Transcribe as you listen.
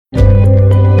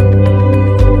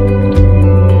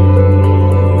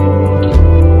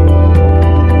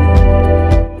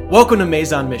Welcome to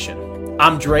Maison Mission.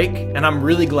 I'm Drake, and I'm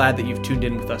really glad that you've tuned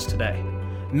in with us today.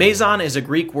 Maison is a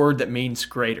Greek word that means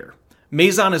greater.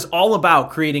 Maison is all about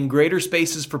creating greater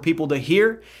spaces for people to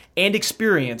hear and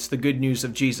experience the good news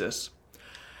of Jesus.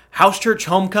 House Church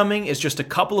Homecoming is just a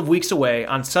couple of weeks away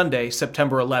on Sunday,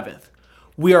 September 11th.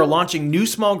 We are launching new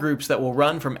small groups that will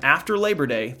run from after Labor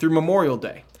Day through Memorial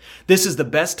Day. This is the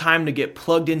best time to get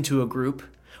plugged into a group.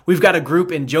 We've got a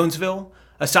group in Jonesville,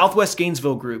 a Southwest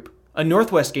Gainesville group, a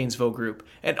Northwest Gainesville group,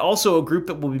 and also a group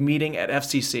that will be meeting at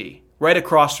FCC, right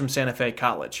across from Santa Fe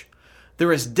College.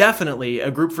 There is definitely a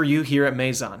group for you here at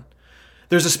Maison.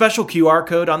 There's a special QR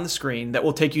code on the screen that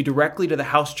will take you directly to the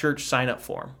House Church sign-up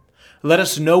form. Let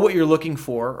us know what you're looking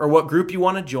for or what group you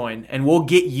want to join, and we'll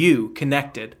get you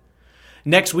connected.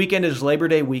 Next weekend is Labor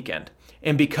Day weekend,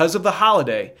 and because of the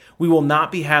holiday, we will not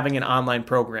be having an online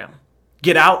program.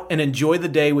 Get out and enjoy the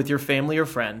day with your family or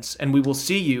friends, and we will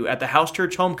see you at the House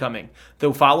Church Homecoming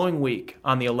the following week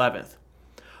on the 11th.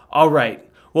 All right,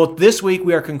 well, this week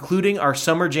we are concluding our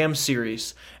Summer Jam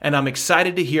series, and I'm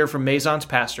excited to hear from Maison's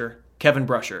pastor, Kevin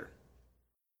Brusher.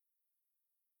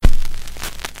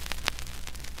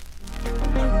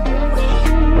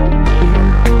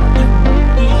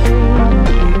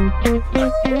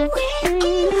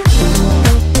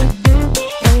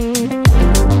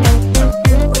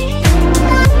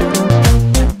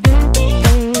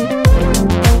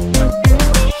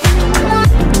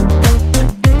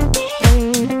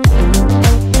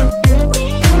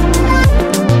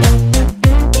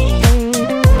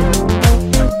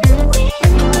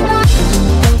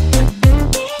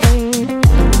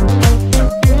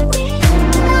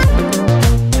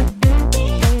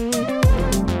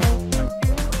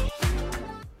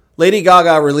 Lady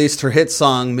Gaga released her hit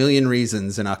song Million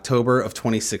Reasons in October of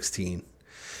 2016.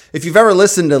 If you've ever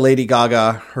listened to Lady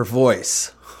Gaga, her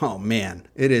voice, oh man,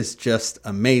 it is just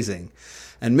amazing.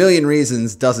 And Million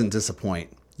Reasons doesn't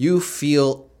disappoint. You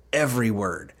feel every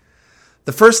word.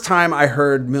 The first time I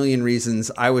heard Million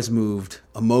Reasons, I was moved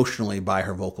emotionally by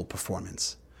her vocal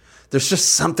performance. There's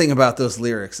just something about those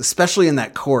lyrics, especially in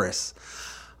that chorus.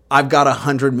 I've got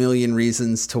 100 million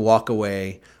reasons to walk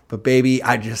away, but baby,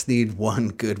 I just need one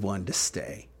good one to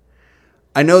stay.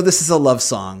 I know this is a love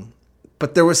song,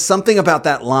 but there was something about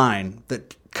that line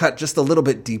that cut just a little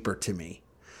bit deeper to me.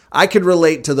 I could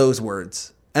relate to those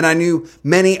words, and I knew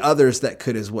many others that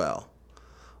could as well.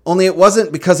 Only it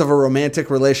wasn't because of a romantic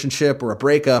relationship or a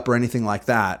breakup or anything like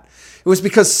that. It was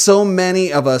because so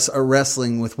many of us are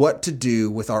wrestling with what to do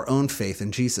with our own faith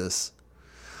in Jesus.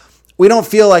 We don't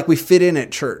feel like we fit in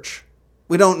at church.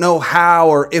 We don't know how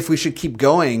or if we should keep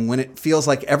going when it feels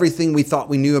like everything we thought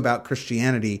we knew about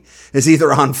Christianity is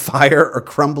either on fire or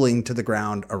crumbling to the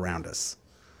ground around us.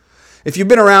 If you've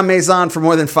been around Maison for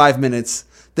more than 5 minutes,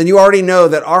 then you already know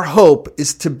that our hope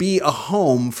is to be a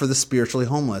home for the spiritually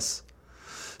homeless.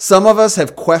 Some of us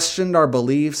have questioned our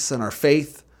beliefs and our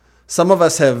faith. Some of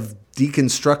us have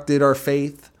deconstructed our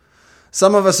faith.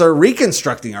 Some of us are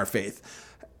reconstructing our faith.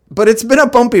 But it's been a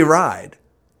bumpy ride.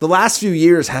 The last few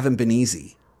years haven't been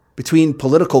easy. Between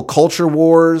political culture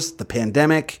wars, the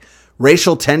pandemic,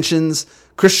 racial tensions,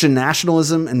 Christian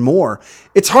nationalism, and more,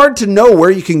 it's hard to know where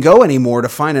you can go anymore to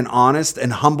find an honest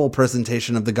and humble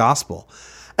presentation of the gospel.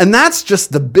 And that's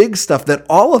just the big stuff that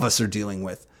all of us are dealing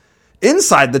with.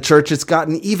 Inside the church, it's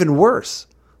gotten even worse.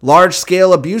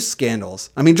 Large-scale abuse scandals.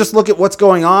 I mean, just look at what's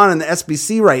going on in the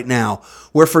SBC right now,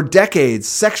 where for decades,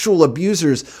 sexual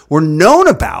abusers were known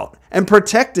about and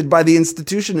protected by the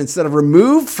institution instead of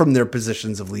removed from their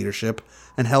positions of leadership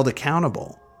and held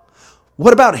accountable.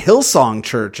 What about Hillsong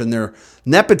Church and their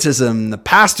nepotism, the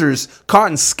pastors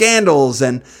caught in scandals,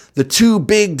 and the too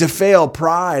big to fail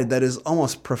pride that is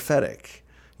almost prophetic?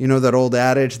 You know that old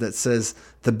adage that says,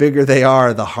 the bigger they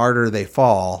are, the harder they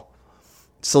fall.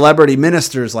 Celebrity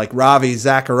ministers like Ravi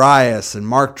Zacharias and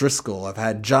Mark Driscoll have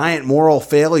had giant moral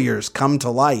failures come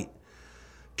to light.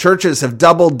 Churches have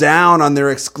doubled down on their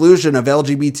exclusion of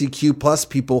LGBTQ plus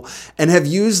people and have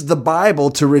used the Bible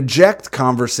to reject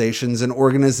conversations and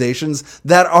organizations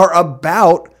that are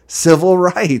about civil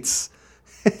rights.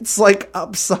 It's like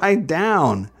upside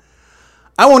down.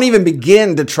 I won't even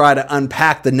begin to try to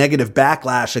unpack the negative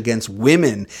backlash against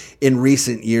women in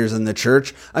recent years in the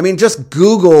church. I mean, just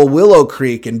Google Willow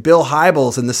Creek and Bill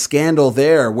Hybels and the scandal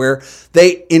there, where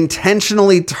they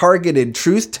intentionally targeted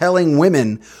truth-telling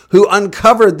women who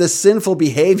uncovered the sinful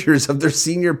behaviors of their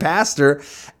senior pastor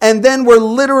and then were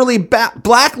literally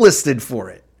blacklisted for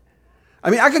it.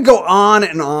 I mean, I could go on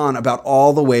and on about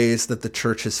all the ways that the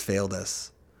church has failed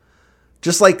us.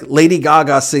 Just like Lady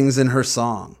Gaga sings in her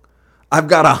song, I've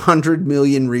got 100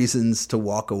 million reasons to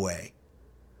walk away.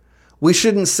 We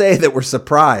shouldn't say that we're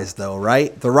surprised, though,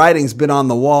 right? The writing's been on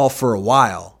the wall for a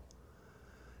while.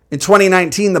 In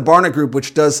 2019, the Barna Group,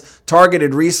 which does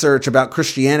targeted research about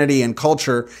Christianity and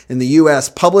culture in the U.S.,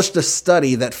 published a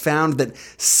study that found that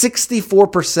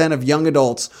 64% of young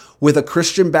adults with a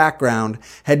Christian background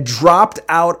had dropped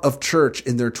out of church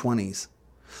in their 20s.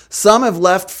 Some have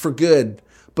left for good,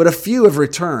 but a few have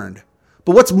returned.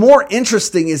 But what's more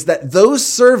interesting is that those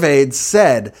surveyed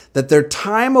said that their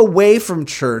time away from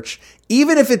church,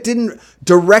 even if it didn't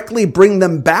directly bring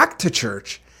them back to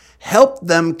church, helped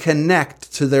them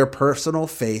connect to their personal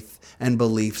faith and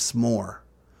beliefs more.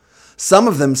 Some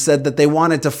of them said that they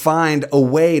wanted to find a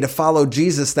way to follow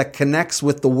Jesus that connects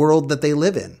with the world that they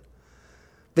live in.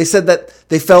 They said that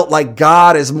they felt like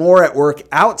God is more at work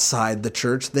outside the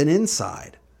church than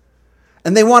inside.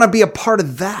 And they want to be a part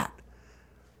of that.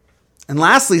 And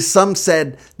lastly, some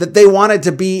said that they wanted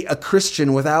to be a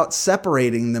Christian without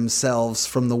separating themselves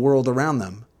from the world around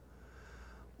them.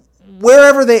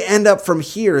 Wherever they end up from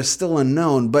here is still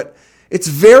unknown, but it's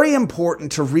very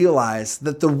important to realize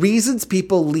that the reasons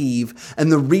people leave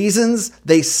and the reasons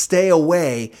they stay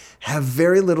away have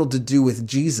very little to do with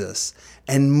Jesus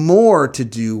and more to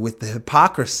do with the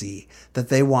hypocrisy that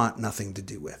they want nothing to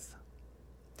do with.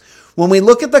 When we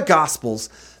look at the Gospels,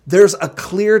 there's a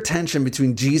clear tension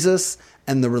between Jesus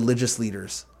and the religious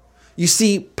leaders. You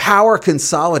see, power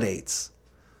consolidates.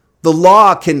 The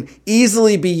law can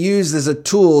easily be used as a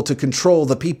tool to control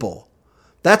the people.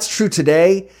 That's true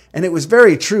today, and it was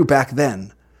very true back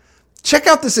then. Check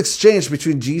out this exchange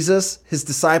between Jesus, his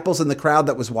disciples, and the crowd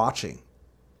that was watching.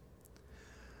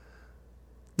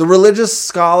 The religious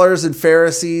scholars and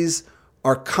Pharisees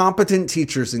are competent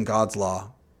teachers in God's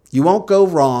law. You won't go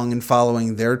wrong in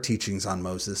following their teachings on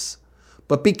Moses,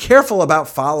 but be careful about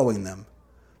following them.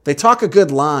 They talk a good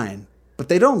line, but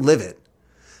they don't live it.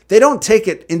 They don't take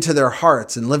it into their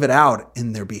hearts and live it out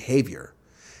in their behavior.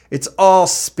 It's all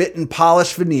spit and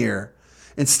polish veneer.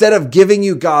 Instead of giving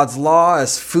you God's law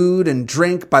as food and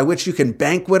drink by which you can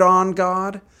banquet on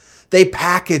God, they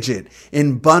package it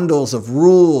in bundles of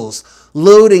rules,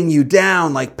 loading you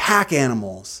down like pack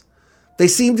animals. They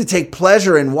seem to take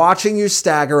pleasure in watching you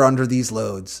stagger under these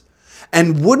loads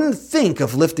and wouldn't think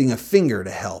of lifting a finger to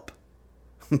help.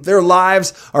 Their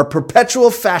lives are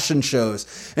perpetual fashion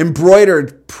shows,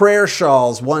 embroidered prayer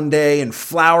shawls one day and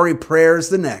flowery prayers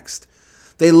the next.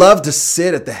 They love to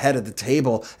sit at the head of the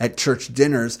table at church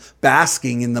dinners,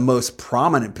 basking in the most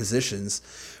prominent positions,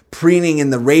 preening in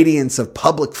the radiance of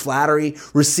public flattery,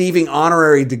 receiving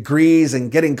honorary degrees,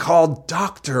 and getting called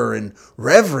doctor and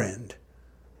reverend.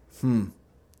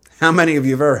 How many of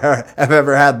you have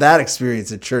ever had that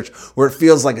experience at church where it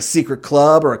feels like a secret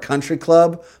club or a country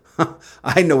club?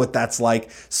 I know what that's like.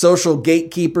 Social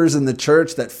gatekeepers in the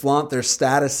church that flaunt their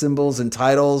status symbols and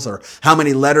titles or how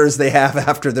many letters they have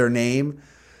after their name.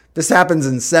 This happens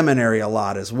in seminary a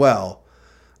lot as well.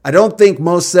 I don't think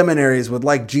most seminaries would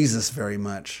like Jesus very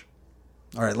much.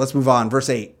 All right, let's move on. Verse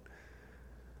 8.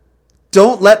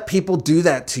 Don't let people do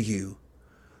that to you.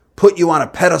 Put you on a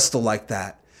pedestal like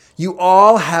that. You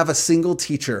all have a single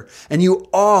teacher, and you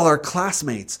all are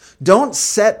classmates. Don't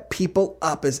set people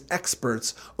up as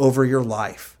experts over your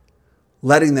life,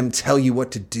 letting them tell you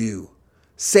what to do.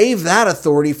 Save that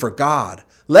authority for God.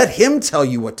 Let Him tell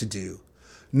you what to do.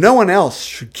 No one else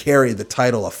should carry the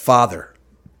title of Father.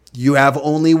 You have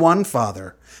only one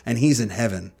Father, and He's in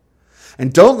heaven.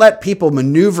 And don't let people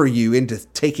maneuver you into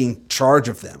taking charge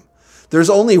of them. There's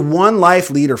only one life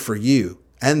leader for you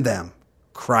and them,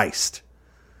 Christ.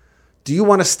 Do you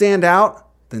want to stand out?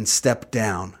 Then step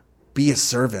down. Be a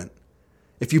servant.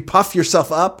 If you puff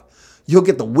yourself up, you'll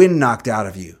get the wind knocked out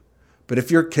of you. But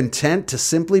if you're content to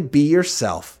simply be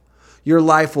yourself, your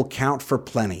life will count for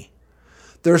plenty.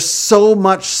 There's so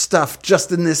much stuff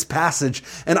just in this passage,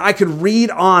 and I could read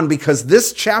on because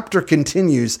this chapter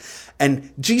continues,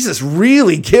 and Jesus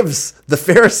really gives the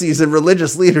Pharisees and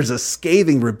religious leaders a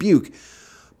scathing rebuke.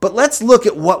 But let's look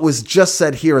at what was just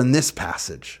said here in this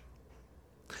passage.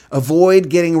 Avoid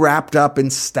getting wrapped up in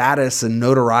status and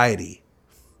notoriety.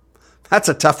 That's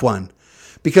a tough one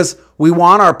because we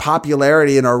want our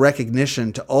popularity and our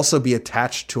recognition to also be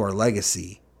attached to our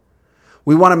legacy.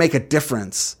 We want to make a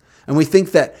difference, and we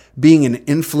think that being an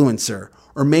influencer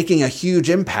or making a huge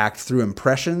impact through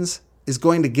impressions is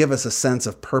going to give us a sense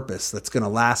of purpose that's going to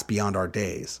last beyond our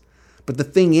days. But the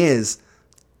thing is,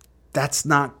 that's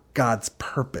not God's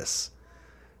purpose.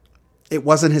 It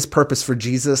wasn't His purpose for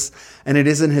Jesus, and it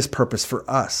isn't His purpose for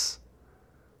us.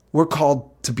 We're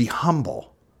called to be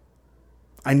humble.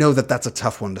 I know that that's a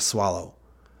tough one to swallow.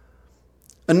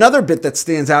 Another bit that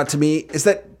stands out to me is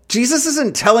that Jesus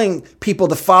isn't telling people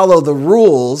to follow the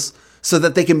rules so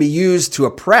that they can be used to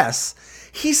oppress.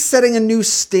 He's setting a new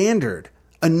standard,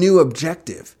 a new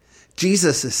objective.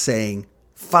 Jesus is saying,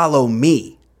 follow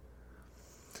me.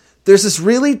 There's this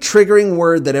really triggering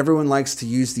word that everyone likes to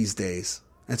use these days.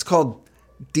 It's called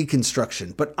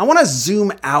deconstruction. But I want to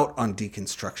zoom out on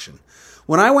deconstruction.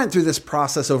 When I went through this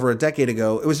process over a decade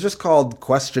ago, it was just called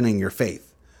questioning your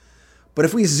faith. But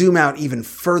if we zoom out even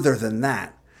further than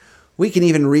that, we can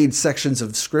even read sections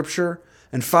of scripture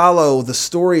and follow the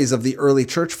stories of the early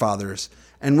church fathers,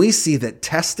 and we see that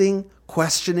testing,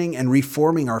 questioning, and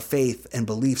reforming our faith and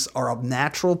beliefs are a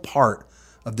natural part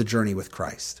of the journey with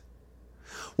Christ.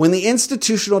 When the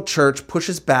institutional church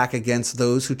pushes back against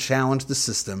those who challenge the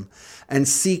system and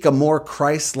seek a more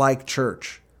Christ-like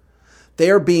church, they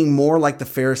are being more like the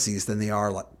Pharisees than they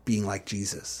are being like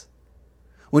Jesus.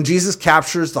 When Jesus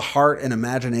captures the heart and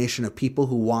imagination of people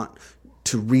who want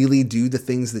to really do the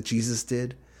things that Jesus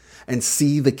did and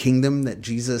see the kingdom that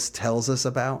Jesus tells us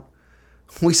about,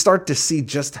 we start to see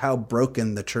just how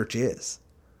broken the church is.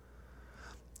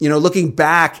 Looking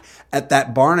back at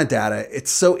that Barna data,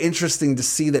 it's so interesting to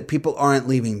see that people aren't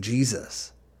leaving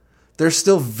Jesus. They're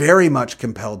still very much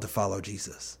compelled to follow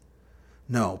Jesus.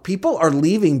 No, people are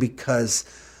leaving because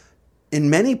in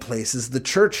many places the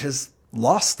church has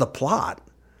lost the plot.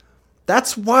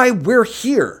 That's why we're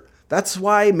here. That's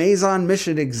why Maison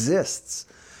Mission exists.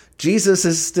 Jesus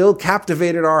has still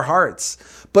captivated our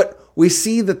hearts, but we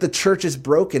see that the church is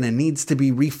broken and needs to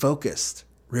be refocused,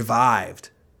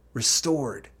 revived,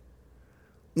 restored.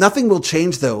 Nothing will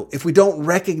change, though, if we don't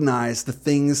recognize the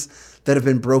things that have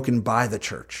been broken by the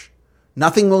church.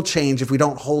 Nothing will change if we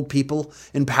don't hold people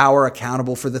in power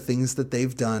accountable for the things that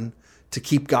they've done to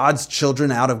keep God's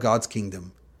children out of God's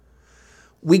kingdom.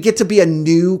 We get to be a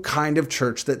new kind of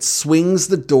church that swings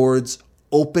the doors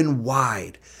open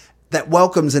wide, that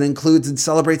welcomes and includes and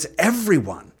celebrates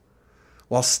everyone,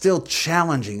 while still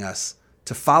challenging us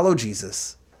to follow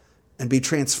Jesus and be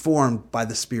transformed by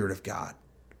the Spirit of God.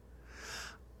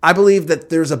 I believe that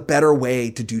there's a better way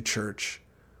to do church,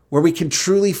 where we can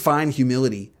truly find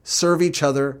humility, serve each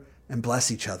other, and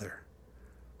bless each other.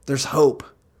 There's hope,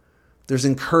 there's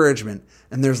encouragement,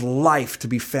 and there's life to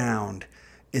be found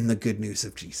in the good news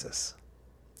of Jesus.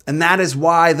 And that is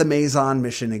why the Maison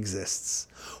Mission exists.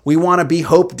 We want to be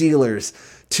hope dealers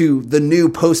to the new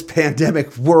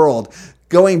post-pandemic world.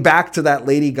 Going back to that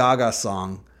Lady Gaga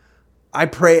song, I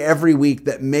pray every week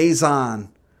that Maison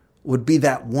would be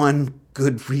that one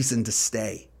good reason to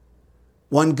stay.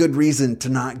 One good reason to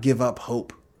not give up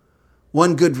hope.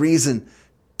 One good reason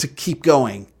to keep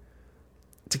going,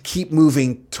 to keep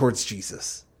moving towards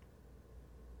Jesus.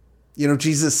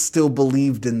 Jesus still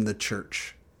believed in the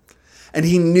church. And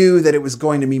he knew that it was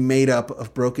going to be made up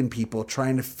of broken people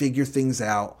trying to figure things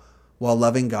out while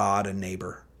loving God and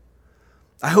neighbor.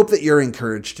 I hope that you're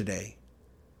encouraged today.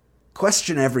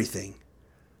 Question everything,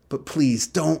 but please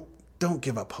don't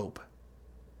give up hope.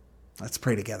 Let's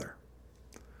pray together.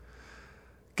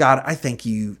 God, I thank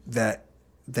you that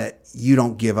you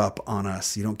don't give up on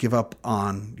us. You don't give up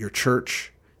on your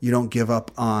church. You don't give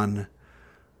up on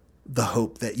the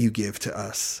hope that you give to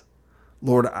us.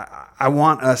 Lord, I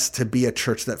want us to be a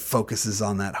church that focuses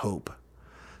on that hope,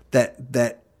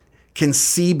 that can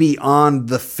see beyond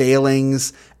the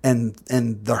failings and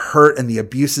the hurt and the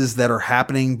abuses that are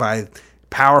happening by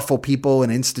powerful people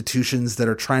and institutions that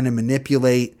are trying to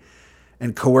manipulate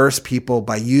and coerce people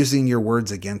by using your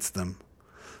words against them.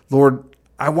 Lord,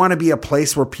 I want to be a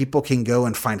place where people can go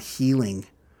and find healing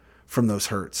from those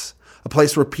hurts, a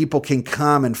place where people can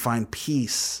come and find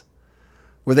peace,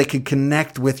 where they can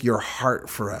connect with your heart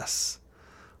for us.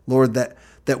 Lord, that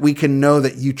we can know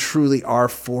that you truly are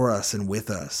for us and with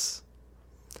us.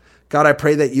 God, I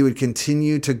pray that you would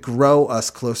continue to grow us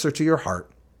closer to your heart,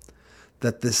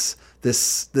 that this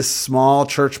small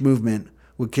church movement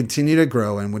would continue to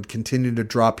grow and would continue to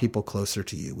draw people closer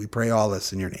to you. We pray all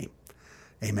this in your name.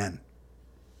 Amen.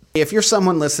 If you're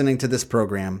someone listening to this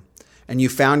program and you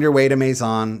found your way to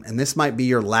Maison, and this might be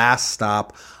your last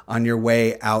stop on your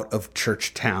way out of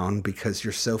church town because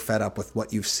you're so fed up with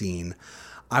what you've seen,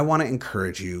 I want to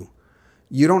encourage you.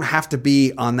 You don't have to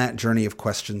be on that journey of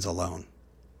questions alone.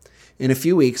 In a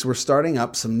few weeks, we're starting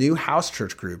up some new house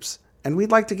church groups, and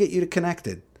we'd like to get you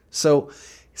connected. So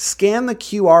scan the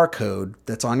QR code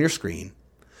that's on your screen,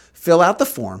 fill out the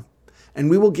form, and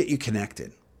we will get you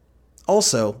connected.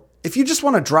 Also, if you just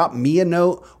want to drop me a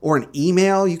note or an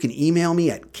email, you can email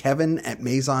me at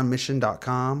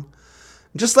kevin@maisonmission.com.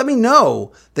 Just let me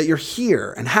know that you're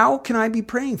here and how can I be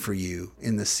praying for you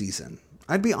in this season.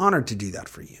 I'd be honored to do that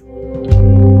for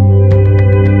you.